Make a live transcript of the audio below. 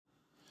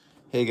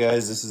Hey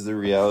guys, this is the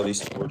Reality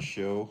Sports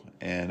Show,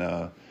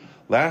 and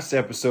last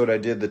episode I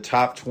did the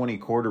top 20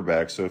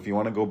 quarterbacks. So if you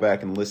want to go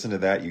back and listen to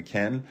that, you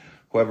can.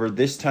 However,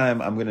 this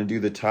time I'm going to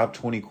do the top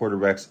 20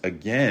 quarterbacks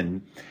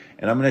again,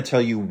 and I'm going to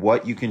tell you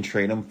what you can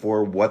trade them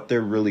for, what they're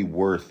really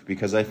worth.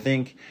 Because I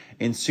think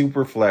in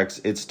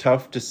Superflex it's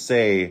tough to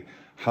say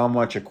how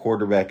much a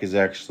quarterback is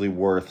actually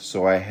worth.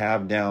 So I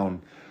have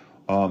down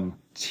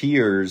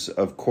tiers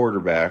of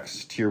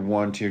quarterbacks: tier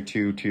 1, tier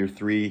 2, tier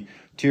 3,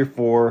 tier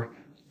 4,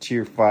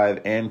 tier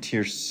 5, and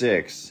tier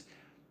 6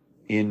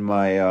 in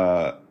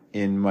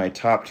my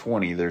top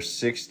 20. There's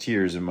 6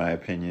 tiers in my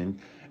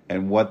opinion,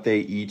 and what they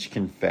each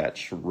can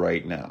fetch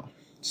right now.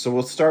 So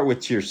we'll start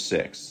with tier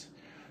 6.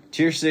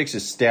 Tier 6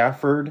 is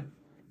Stafford,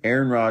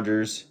 Aaron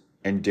Rodgers,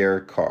 and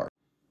Derek Carr.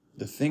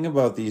 The thing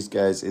about these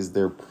guys is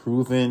they're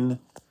proven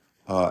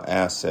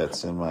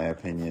assets in my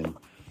opinion.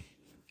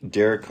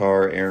 Derek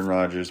Carr, Aaron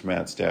Rodgers,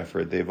 Matt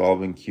Stafford, they've all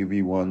been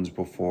QB1s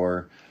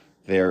before.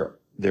 They're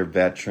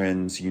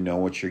veterans. You know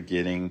what you're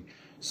getting.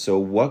 So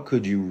what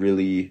could you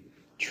really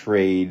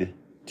trade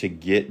to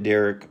get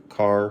Derek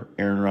Carr,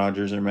 Aaron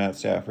Rodgers, or Matt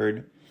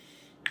Stafford?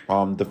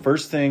 The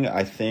first thing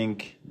I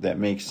think that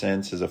makes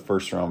sense is a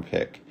first-round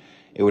pick.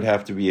 It would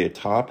have to be a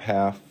top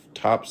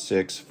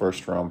 6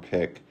 first-round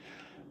pick.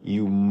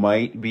 You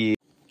might be...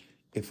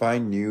 If I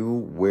knew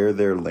where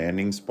their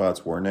landing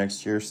spots were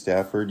next year,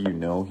 Stafford, you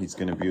know he's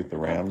going to be with the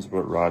Rams,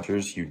 but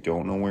Rodgers, you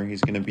don't know where he's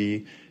going to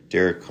be.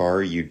 Derek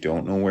Carr, you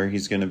don't know where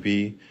he's going to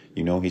be.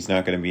 You know he's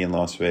not going to be in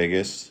Las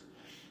Vegas.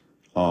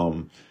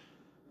 The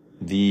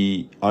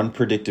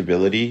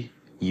unpredictability,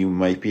 you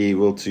might be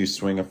able to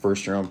swing a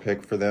first-round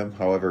pick for them.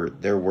 However,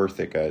 they're worth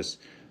it, guys.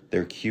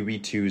 They're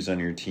QB2s on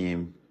your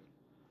team.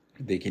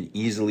 They can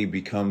easily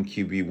become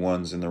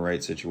QB1s in the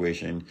right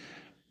situation.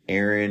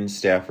 Aaron,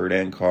 Stafford,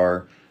 and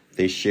Carr,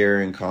 they share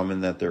in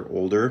common that they're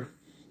older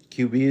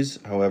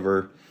QBs.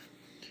 However,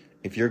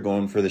 if you're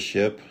going for the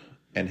ship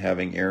and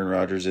having Aaron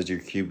Rodgers as your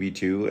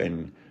QB2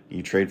 and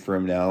you trade for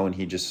him now and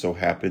he just so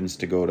happens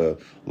to go to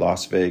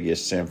Las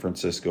Vegas, San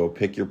Francisco,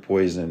 pick your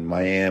poison,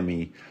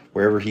 Miami,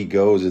 wherever he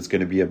goes, it's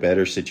going to be a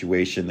better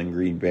situation than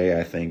Green Bay,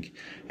 I think,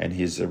 and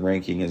his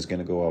ranking is going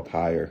to go up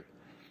higher.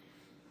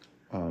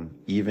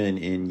 Even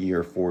in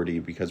year 40,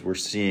 because we're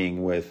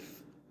seeing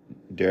with,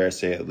 dare I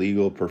say it,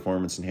 legal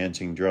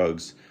performance-enhancing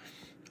drugs,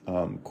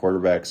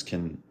 quarterbacks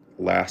can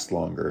last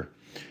longer.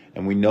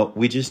 And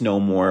we just know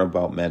more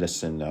about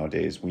medicine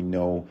nowadays. We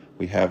know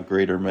we have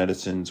greater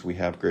medicines, we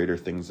have greater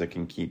things that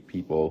can keep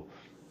people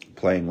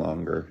playing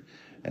longer.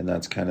 And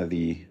that's kind of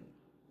the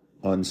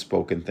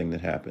unspoken thing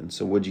that happens.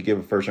 So would you give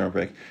a first round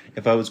pick?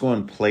 If I was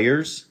going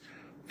players,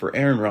 for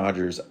Aaron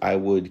Rodgers, I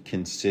would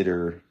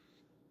consider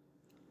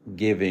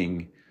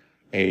giving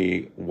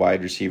a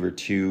wide receiver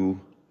 2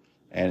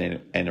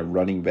 and a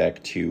running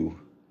back 2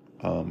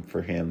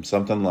 for him.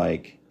 Something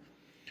like,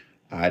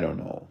 I don't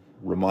know,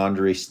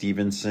 Ramondre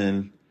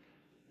Stevenson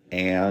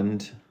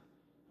and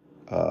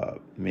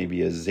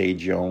maybe a Zay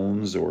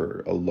Jones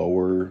or a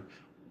lower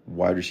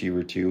wide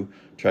receiver 2.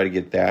 Try to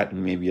get that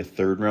and maybe a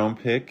third-round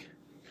pick.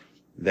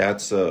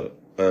 That's a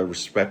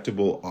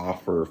respectable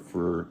offer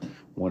for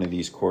one of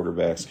these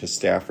quarterbacks because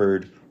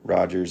Stafford,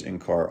 Rodgers, and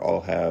Carr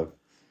all have,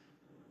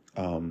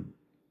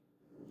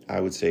 I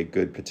would say,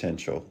 good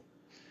potential.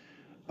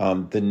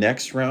 The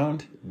next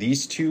round,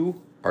 these two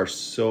are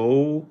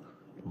so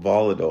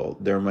volatile.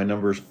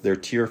 They're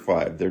tier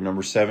 5. They're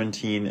number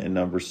 17 and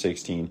number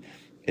 16.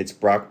 It's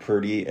Brock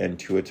Purdy and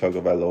Tua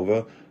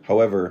Tagovailoa.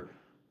 However,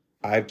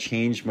 I've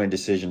changed my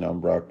decision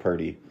on Brock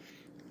Purdy.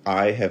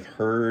 I have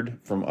heard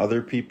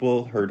other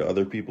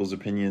people's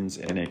opinions,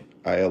 and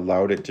I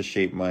allowed it to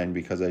shape mine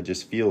because I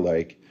just feel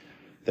like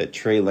that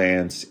Trey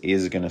Lance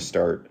is going to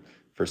start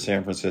for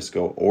San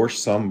Francisco or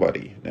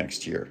somebody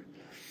next year.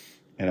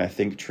 And I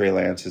think Trey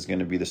Lance is going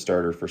to be the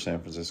starter for San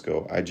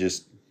Francisco.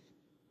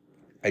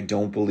 I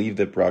don't believe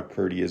that Brock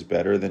Purdy is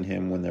better than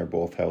him when they're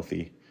both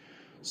healthy.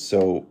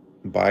 So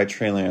buy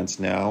Trey Lance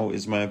now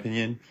is my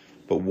opinion.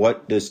 But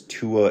what does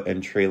Tua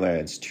and Trey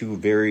Lance, two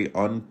very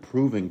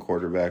unproven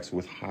quarterbacks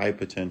with high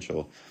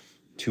potential?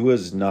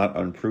 Tua's not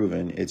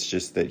unproven. It's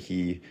just that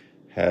he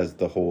has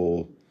the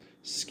whole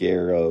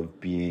scare of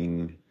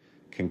being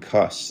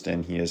concussed,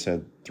 and he has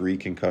had 3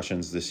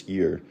 concussions this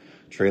year.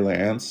 Trey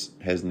Lance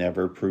has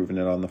never proven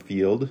it on the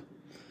field.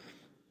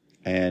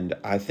 And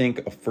I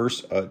think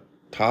a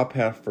top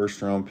half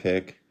first round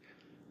pick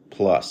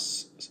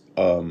plus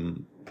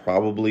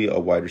probably a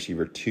wide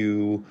receiver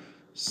 2,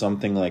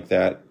 something like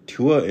that.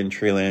 Tua and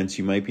Trey Lance,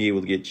 you might be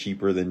able to get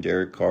cheaper than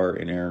Derek Carr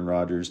and Aaron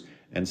Rodgers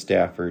and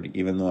Stafford,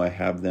 even though I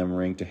have them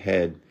ranked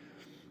ahead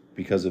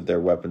because of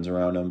their weapons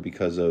around them,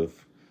 because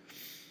of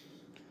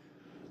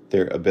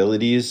their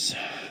abilities.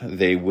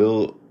 They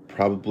will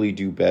probably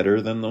do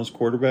better than those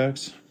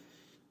quarterbacks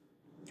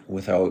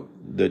without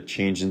the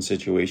change in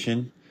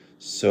situation.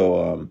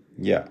 So,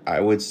 yeah, I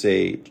would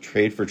say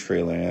trade for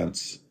Trey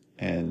Lance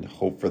and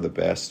hope for the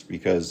best,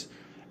 because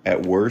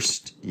at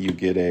worst you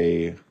get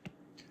a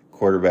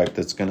quarterback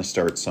that's going to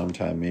start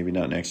sometime, maybe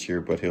not next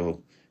year, but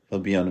he'll He'll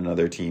be on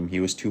another team. He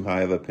was too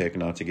high of a pick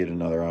not to get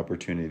another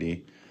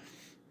opportunity.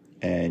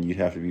 And you'd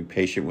have to be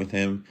patient with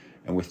him.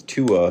 And with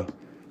Tua,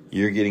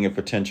 you're getting a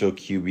potential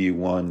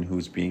QB1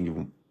 who's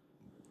being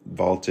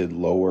vaulted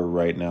lower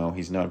right now.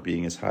 He's not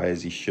being as high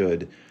as he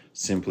should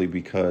simply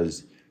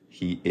because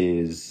he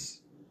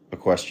is a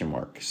question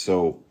mark.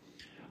 So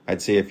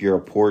I'd say if you're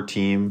a poor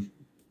team,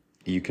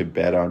 you could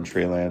bet on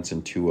Trey Lance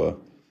and Tua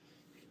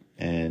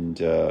and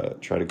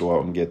try to go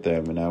out and get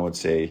them. And I would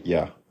say,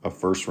 yeah, a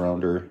first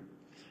rounder.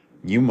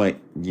 You might,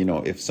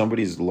 if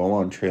somebody's low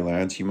on Trey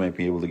Lance, you might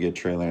be able to get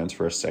Trey Lance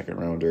for a second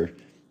rounder.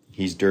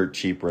 He's dirt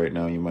cheap right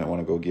now. You might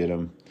want to go get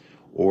him.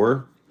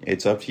 Or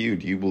it's up to you.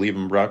 Do you believe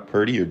in Brock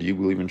Purdy or do you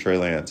believe in Trey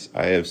Lance?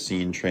 I have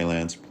seen Trey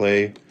Lance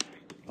play.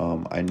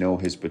 I know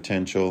his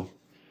potential.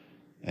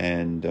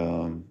 And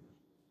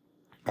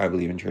I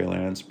believe in Trey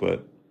Lance,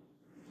 but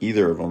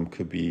either of them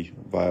could be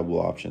viable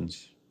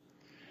options.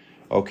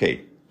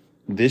 Okay,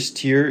 this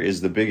tier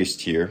is the biggest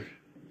tier.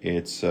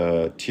 It's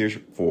tier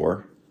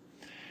 4.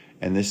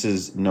 And this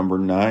is number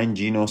 9,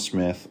 Geno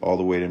Smith, all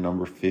the way to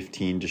number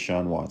 15,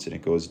 Deshaun Watson.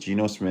 It goes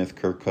Geno Smith,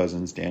 Kirk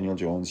Cousins, Daniel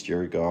Jones,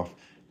 Jared Goff,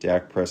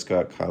 Dak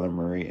Prescott, Kyler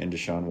Murray, and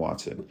Deshaun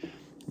Watson.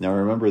 Now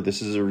remember,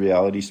 this is a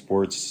reality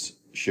sports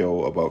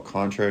show about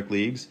contract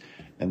leagues.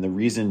 And the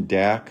reason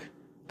Dak,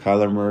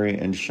 Kyler Murray,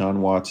 and Deshaun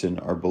Watson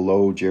are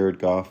below Jared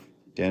Goff,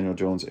 Daniel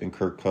Jones, and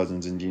Kirk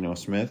Cousins and Geno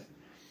Smith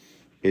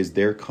is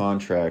their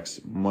contracts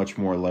much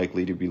more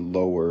likely to be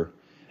lower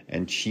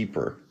and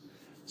cheaper.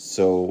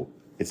 So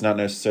it's not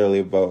necessarily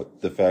about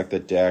the fact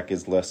that Dak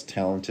is less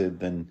talented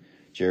than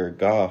Jared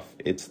Goff.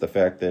 It's the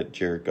fact that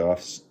Jared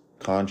Goff's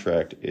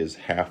contract is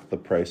half the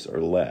price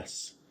or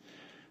less.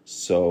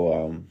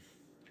 So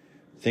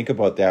think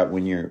about that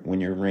when you're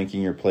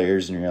ranking your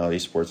players in Reality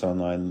Sports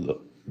Online.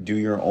 Do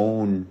your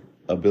own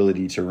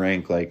ability to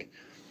rank. Like,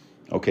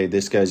 okay,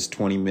 this guy's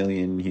 20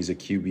 million. He's a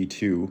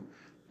QB2.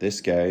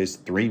 This guy's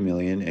 3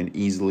 million and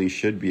easily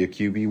should be a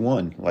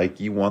QB1.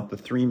 Like, you want the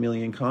 3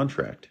 million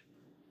contract.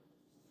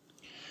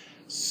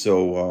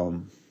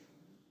 So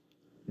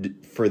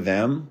for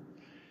them,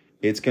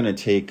 it's going to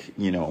take,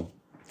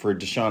 for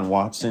Deshaun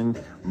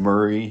Watson,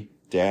 Murray,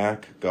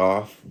 Dak,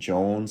 Goff,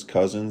 Jones,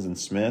 Cousins, and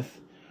Smith,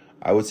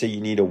 I would say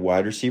you need a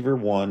wide receiver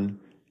 1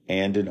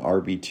 and an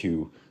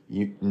RB2.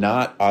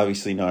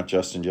 Obviously not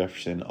Justin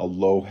Jefferson, a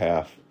low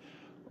half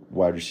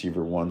wide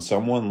receiver 1.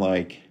 Someone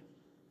like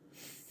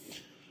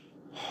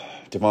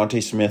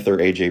Devontae Smith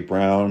or A.J.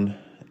 Brown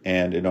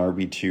and an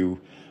RB2.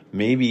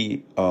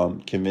 Maybe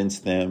convince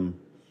them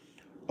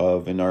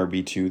of an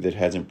RB2 that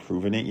hasn't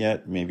proven it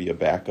yet, maybe a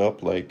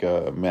backup like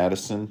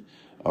Madison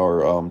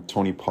or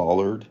Tony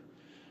Pollard.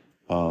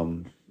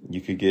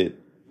 You could get,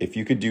 if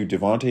you could do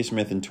Devontae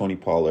Smith and Tony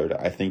Pollard,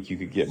 I think you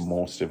could get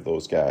most of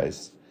those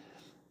guys.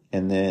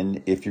 And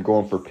then if you're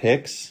going for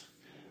picks,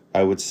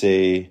 I would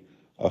say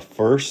a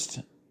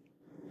first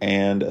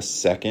and a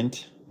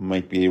second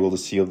might be able to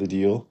seal the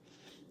deal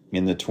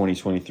in the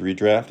 2023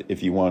 draft.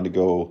 If you wanted to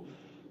go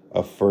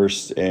a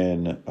first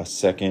and a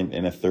second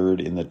and a third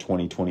in the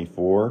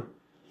 2024.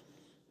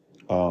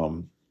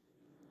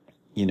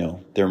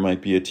 There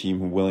might be a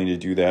team willing to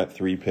do that,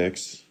 3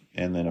 picks,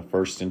 and then a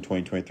first in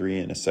 2023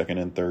 and a second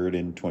and third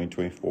in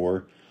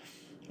 2024.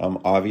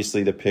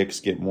 Obviously, the picks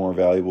get more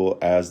valuable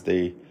as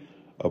they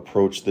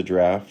approach the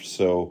draft.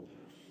 So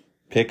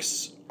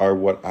picks are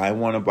what I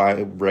want to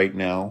buy right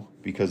now,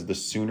 because the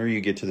sooner you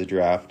get to the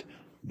draft,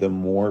 the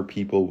more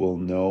people will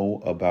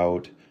know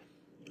about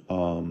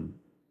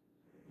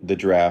the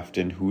draft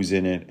and who's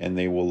in it, and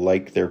they will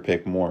like their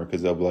pick more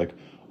because they'll be like,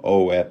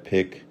 oh, at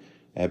pick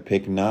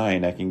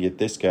 9, I can get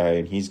this guy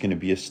and he's going to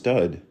be a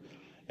stud.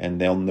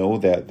 And they'll know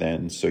that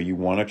then. So you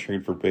want to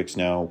trade for picks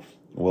now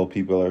while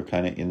people are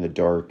kind of in the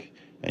dark,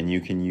 and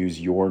you can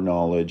use your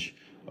knowledge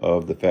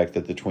of the fact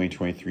that the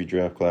 2023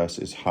 draft class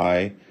is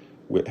high.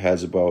 It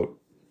has about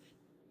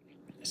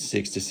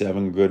 6 to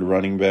 7 good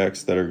running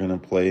backs that are going to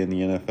play in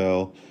the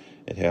NFL.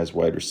 It has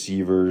wide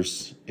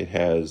receivers. It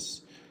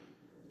has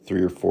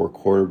 3 or 4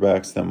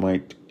 quarterbacks that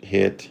might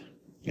hit.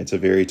 It's a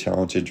very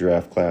talented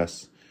draft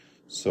class.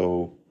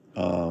 So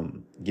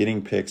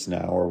getting picks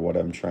now are what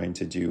I'm trying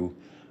to do.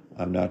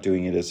 I'm not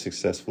doing it as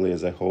successfully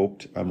as I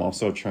hoped. I'm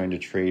also trying to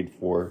trade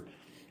for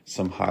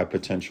some high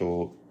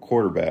potential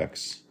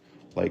quarterbacks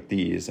like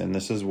these. And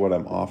this is what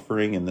I'm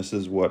offering, and this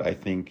is what I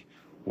think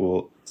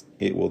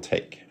it will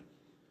take.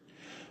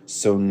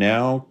 So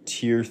now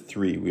tier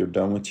 3. We are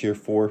done with tier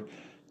 4.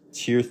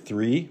 Tier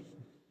 3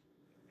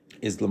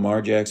 is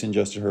Lamar Jackson,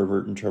 Justin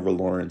Herbert, and Trevor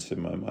Lawrence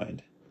in my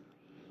mind.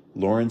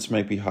 Lawrence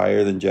might be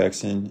higher than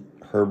Jackson,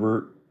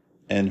 Herbert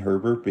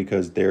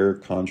because their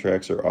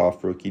contracts are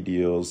off rookie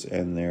deals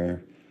and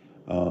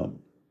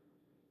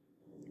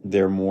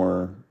they're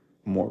more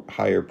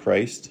higher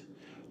priced.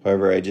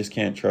 However, I just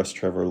can't trust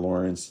Trevor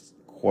Lawrence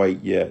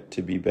quite yet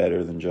to be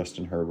better than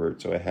Justin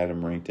Herbert, so I had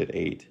him ranked at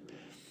 8.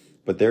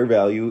 But their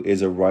value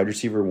is a wide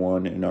receiver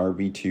 1, an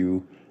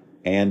RB2,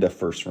 and a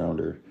first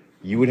rounder.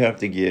 You would have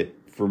to get,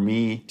 for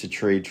me to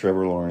trade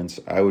Trevor Lawrence,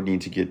 I would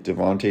need to get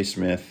Devontae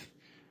Smith,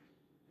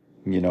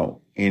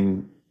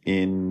 in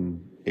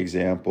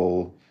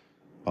example,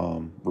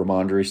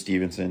 Ramondre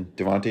Stevenson,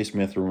 Devontae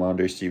Smith,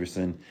 Ramondre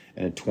Stevenson,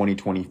 and a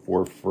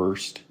 2024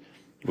 first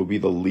will be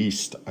the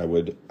least I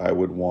would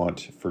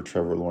want for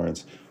Trevor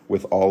Lawrence,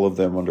 with all of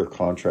them under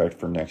contract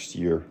for next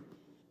year.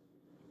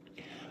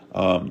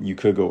 You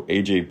could go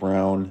AJ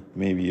Brown,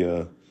 maybe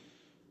a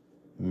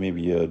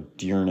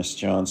Dearness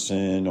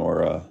Johnson,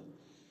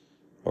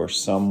 or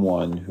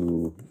someone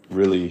who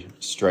really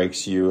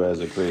strikes you as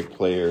a great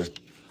player.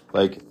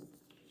 Like,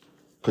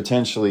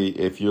 potentially,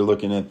 if you're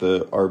looking at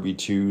the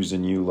RB2s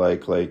and you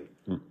like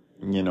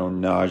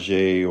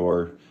Najee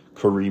or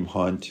Kareem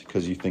Hunt,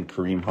 because you think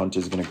Kareem Hunt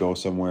is going to go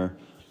somewhere,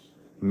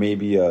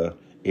 maybe a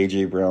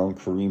AJ Brown,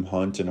 Kareem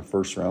Hunt, and a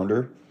first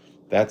rounder.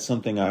 That's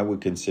something I would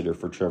consider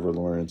for Trevor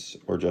Lawrence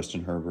or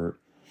Justin Herbert.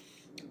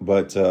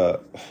 But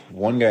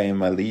one guy in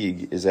my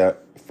league is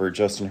for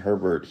Justin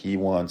Herbert, he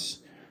wants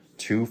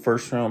 2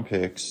 first-round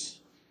picks,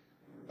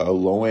 a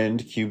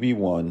low-end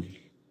QB1,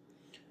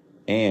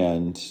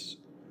 and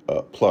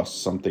plus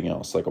something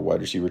else, like a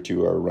wide receiver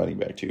 2 or a running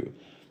back 2.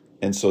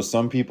 And so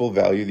some people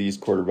value these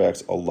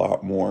quarterbacks a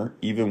lot more,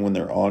 even when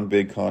they're on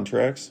big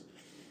contracts.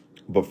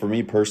 But for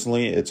me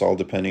personally, it's all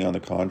depending on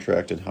the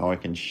contract and how I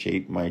can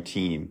shape my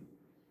team.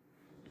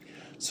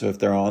 So if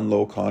they're on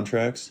low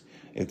contracts,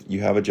 if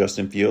you have a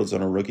Justin Fields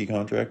on a rookie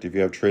contract, if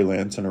you have Trey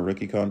Lance on a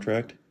rookie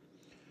contract,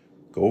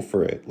 go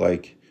for it.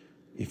 Like,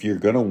 if you're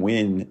going to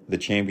win the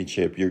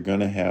championship, you're going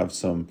to have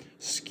some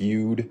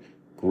skewed,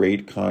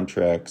 great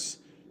contracts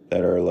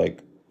that are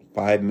like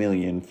 $5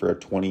 million for a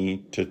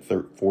 $20 to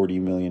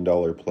 $40 million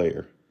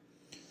player.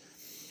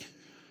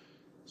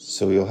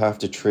 So you'll have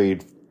to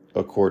trade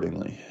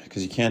accordingly,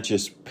 because you can't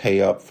just pay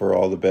up for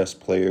all the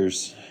best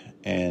players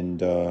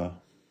and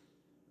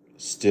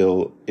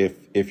still,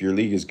 if your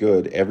league is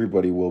good,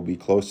 everybody will be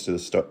close to the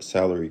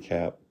salary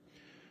cap,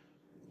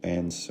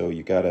 and so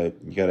you gotta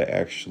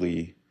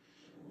actually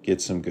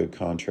get some good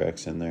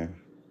contracts in there,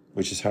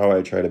 which is how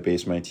I try to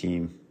base my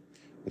team,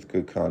 with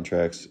good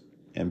contracts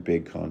and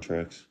big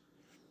contracts.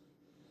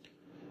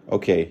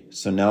 Okay,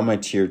 so now my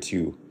tier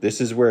 2.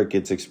 This is where it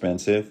gets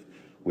expensive.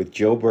 With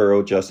Joe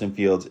Burrow, Justin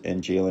Fields,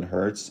 and Jalen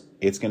Hurts,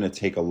 it's going to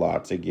take a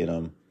lot to get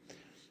them.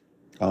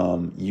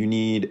 You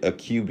need a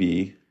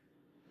QB.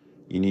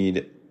 You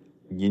need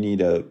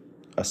a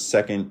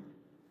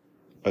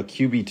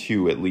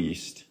QB2 at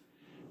least,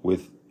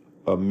 with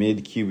a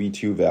mid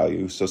QB2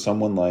 value. So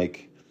someone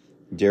like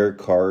Derek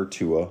Carr,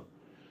 Tua,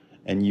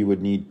 and you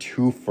would need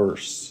 2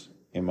 firsts,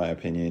 in my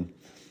opinion,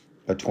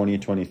 a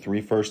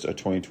 2023 first, a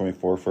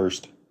 2024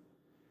 first,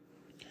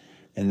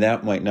 and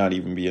that might not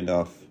even be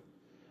enough.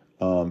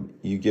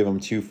 You give them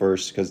 2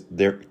 firsts because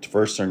their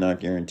firsts are not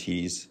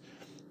guarantees.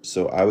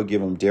 So I would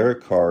give them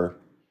Derek Carr,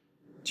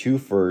 2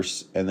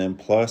 firsts, and then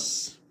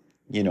plus,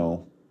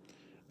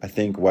 I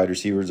think wide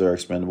receivers are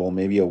expendable.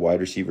 Maybe a wide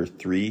receiver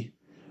 3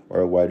 or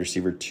a wide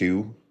receiver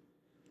 2.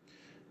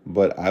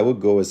 But I would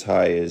go as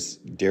high as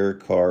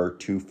Derek Carr,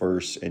 2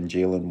 firsts, and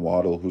Jalen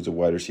Waddle, who's a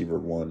wide receiver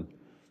 1.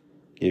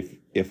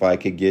 If I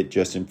could get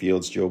Justin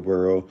Fields, Joe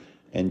Burrow,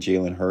 and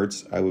Jalen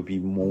Hurts, I would be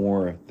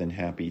more than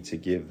happy to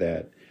give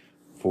that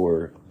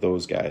for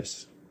those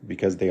guys,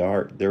 because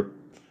they're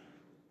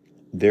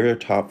a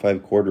top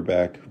 5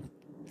 quarterback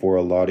for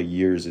a lot of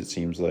years, it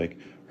seems like.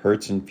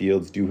 Hurts and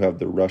Fields do have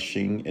the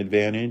rushing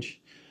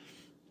advantage,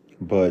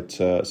 but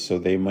so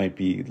they might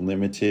be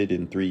limited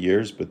in 3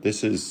 years. But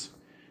this is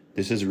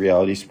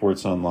reality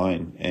sports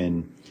online,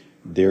 and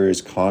there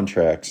is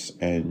contracts,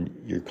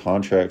 and your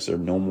contracts are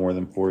no more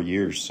than 4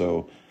 years.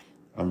 So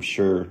I'm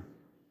sure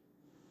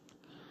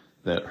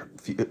that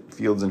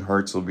Fields and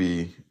Hurts will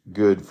be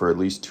good for at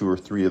least 2 or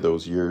 3 of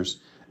those years.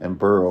 And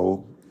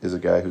Burrow is a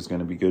guy who's going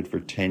to be good for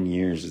 10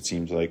 years, it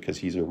seems like, because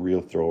he's a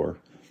real thrower.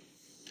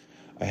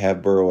 I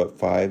have Burrow at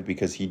 5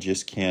 because he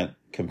just can't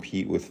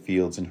compete with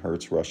Fields and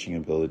Hurts' rushing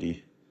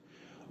ability.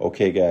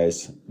 Okay,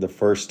 guys, the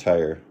first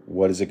tire,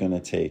 what is it going to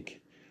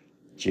take?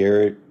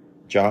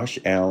 Josh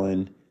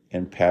Allen,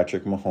 and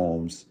Patrick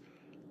Mahomes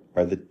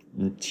are the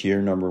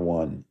tier number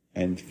 1.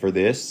 And for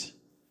this,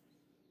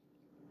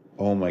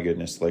 oh my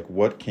goodness, like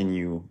what can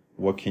you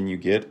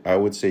get? I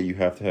would say you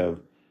have to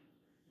have,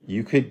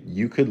 you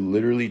could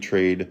literally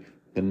trade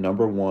the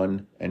number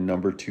 1 and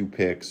number 2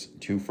 picks,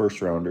 2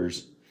 first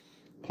rounders,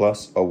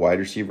 plus a wide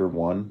receiver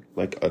 1,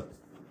 like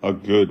a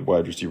good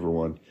wide receiver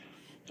 1.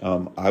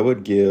 I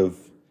would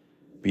give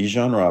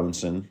Bijan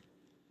Robinson,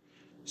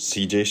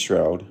 CJ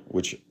Stroud,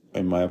 which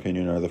in my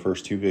opinion are the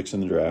first 2 picks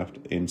in the draft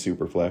in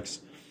Superflex,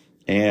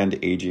 and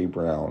AJ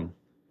Brown,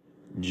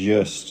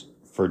 just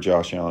for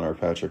Josh Allen or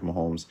Patrick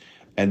Mahomes.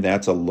 And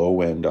that's a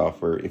low-end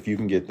offer. If you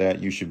can get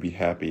that, you should be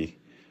happy.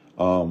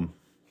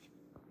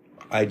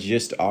 I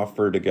just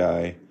offered a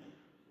guy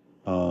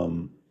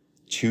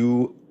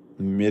 2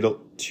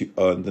 middle,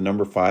 the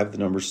number 5, the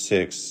number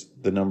 6,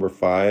 the number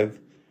 5,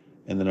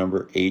 and the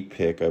number 8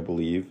 pick, I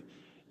believe.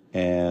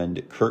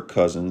 And Kirk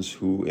Cousins,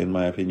 who in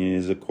my opinion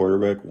is a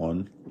quarterback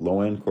 1,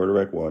 low-end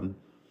quarterback 1.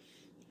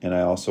 And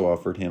I also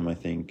offered him, I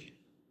think,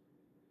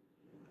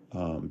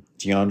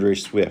 DeAndre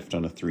Swift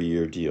on a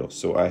 3-year deal.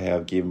 So I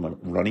gave him a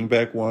running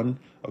back one,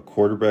 a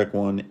quarterback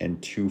one,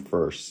 and 2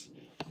 firsts.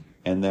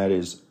 And that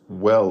is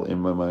well, in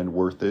my mind,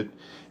 worth it.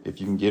 If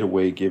you can get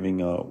away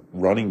giving a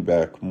running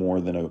back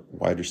more than a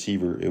wide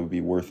receiver, it would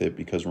be worth it,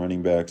 because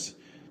running backs,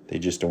 they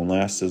just don't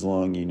last as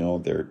long.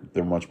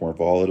 They're much more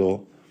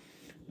volatile.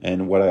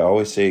 And what I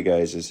always say,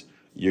 guys, is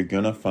you're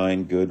going to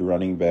find good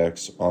running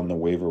backs on the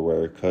waiver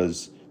wire,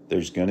 because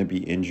there's going to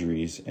be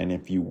injuries. And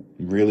if you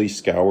really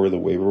scour the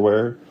waiver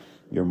wire,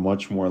 you're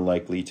much more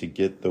likely to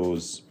get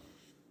those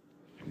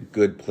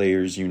good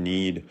players you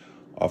need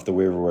off the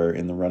waiver wire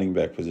in the running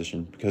back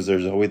position, because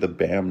there's always the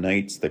Bam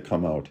Knights that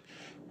come out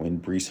when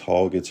Breece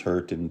Hall gets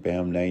hurt and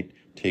Bam Knight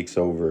takes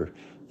over.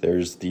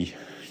 There's the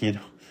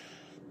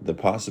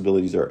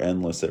possibilities are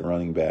endless at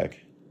running back,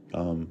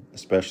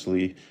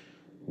 especially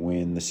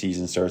when the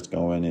season starts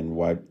going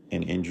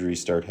and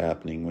injuries start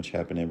happening, which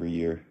happen every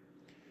year.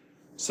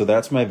 So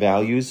that's my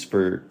values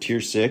for tier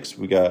 6.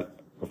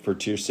 For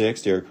tier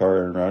 6, Derek Carr,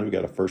 Aaron Rodgers, we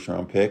got a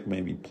first-round pick,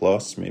 maybe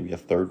plus, maybe a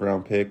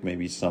third-round pick,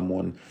 maybe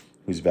someone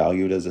who's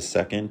valued as a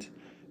second.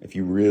 If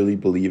you really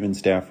believe in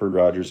Stafford,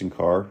 Rodgers, and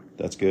Carr,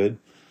 that's good.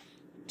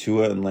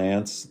 Tua and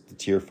Lance, the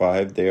tier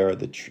 5, they are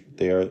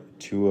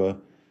Tua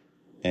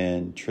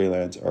and Trey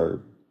Lance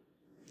are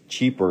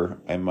cheaper,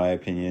 in my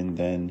opinion,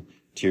 than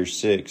tier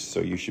 6.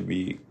 So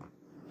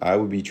I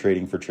would be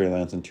trading for Trey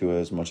Lance and Tua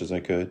as much as I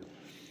could.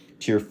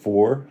 Tier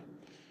 4,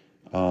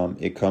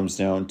 it comes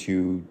down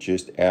to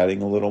just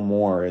adding a little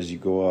more as you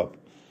go up,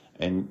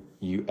 and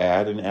you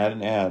add and add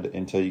and add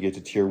until you get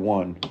to tier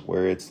 1,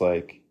 where it's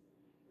like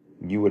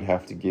you would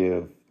have to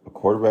give a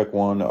quarterback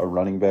 1, a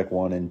running back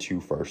 1, and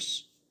 2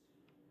 firsts.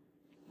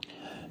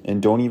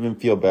 And don't even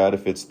feel bad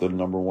if it's the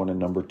number 1 and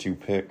number 2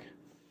 pick,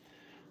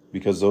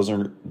 because those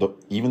are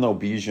even though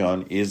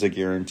Bijan is a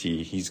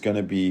guarantee, he's going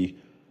to be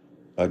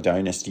a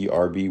dynasty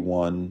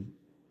RB1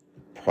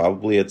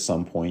 probably at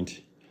some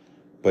point.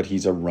 But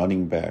he's a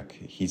running back.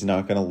 He's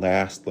not going to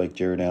last like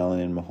Jared Allen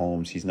and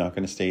Mahomes. He's not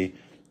going to stay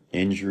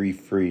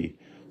injury-free.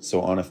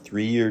 So on a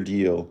 3-year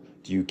deal,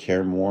 do you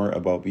care more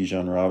about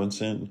Bijan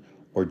Robinson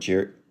or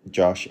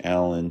Josh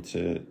Allen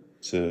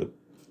to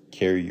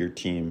carry your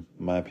team?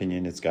 In my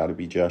opinion, it's got to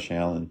be Josh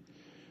Allen.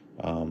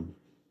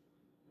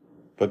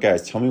 But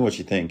guys, tell me what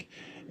you think.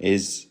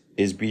 Is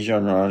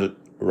Bijan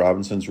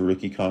Robinson's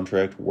rookie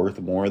contract worth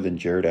more than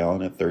Jared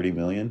Allen at $30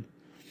 million?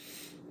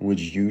 Would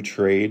you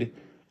trade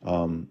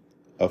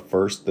a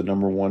first, the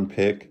number 1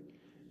 pick,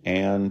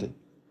 and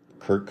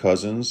Kirk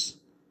Cousins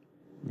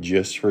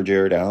just for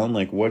Jared Allen?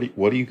 Like, what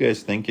are you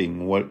guys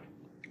thinking?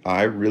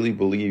 I really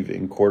believe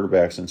in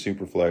quarterbacks and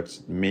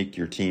Superflex make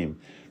your team,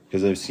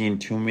 because I've seen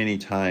too many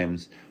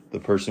times the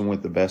person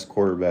with the best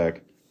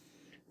quarterback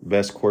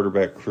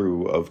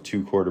crew of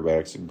 2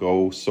 quarterbacks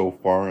go so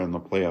far in the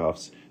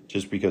playoffs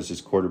just because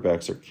his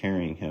quarterbacks are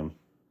carrying him.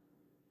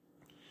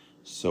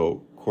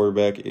 So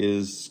quarterback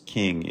is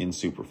king in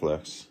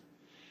Superflex.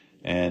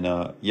 And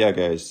yeah,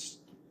 guys,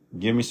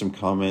 give me some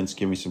comments.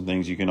 Give me some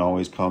things. You can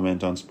always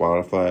comment on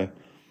Spotify.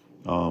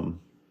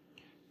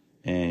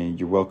 And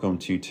you're welcome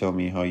to tell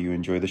me how you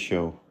enjoy the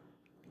show.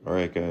 All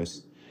right,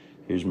 guys.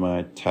 Here's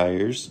my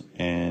tires,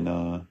 and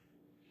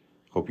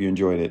hope you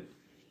enjoyed it.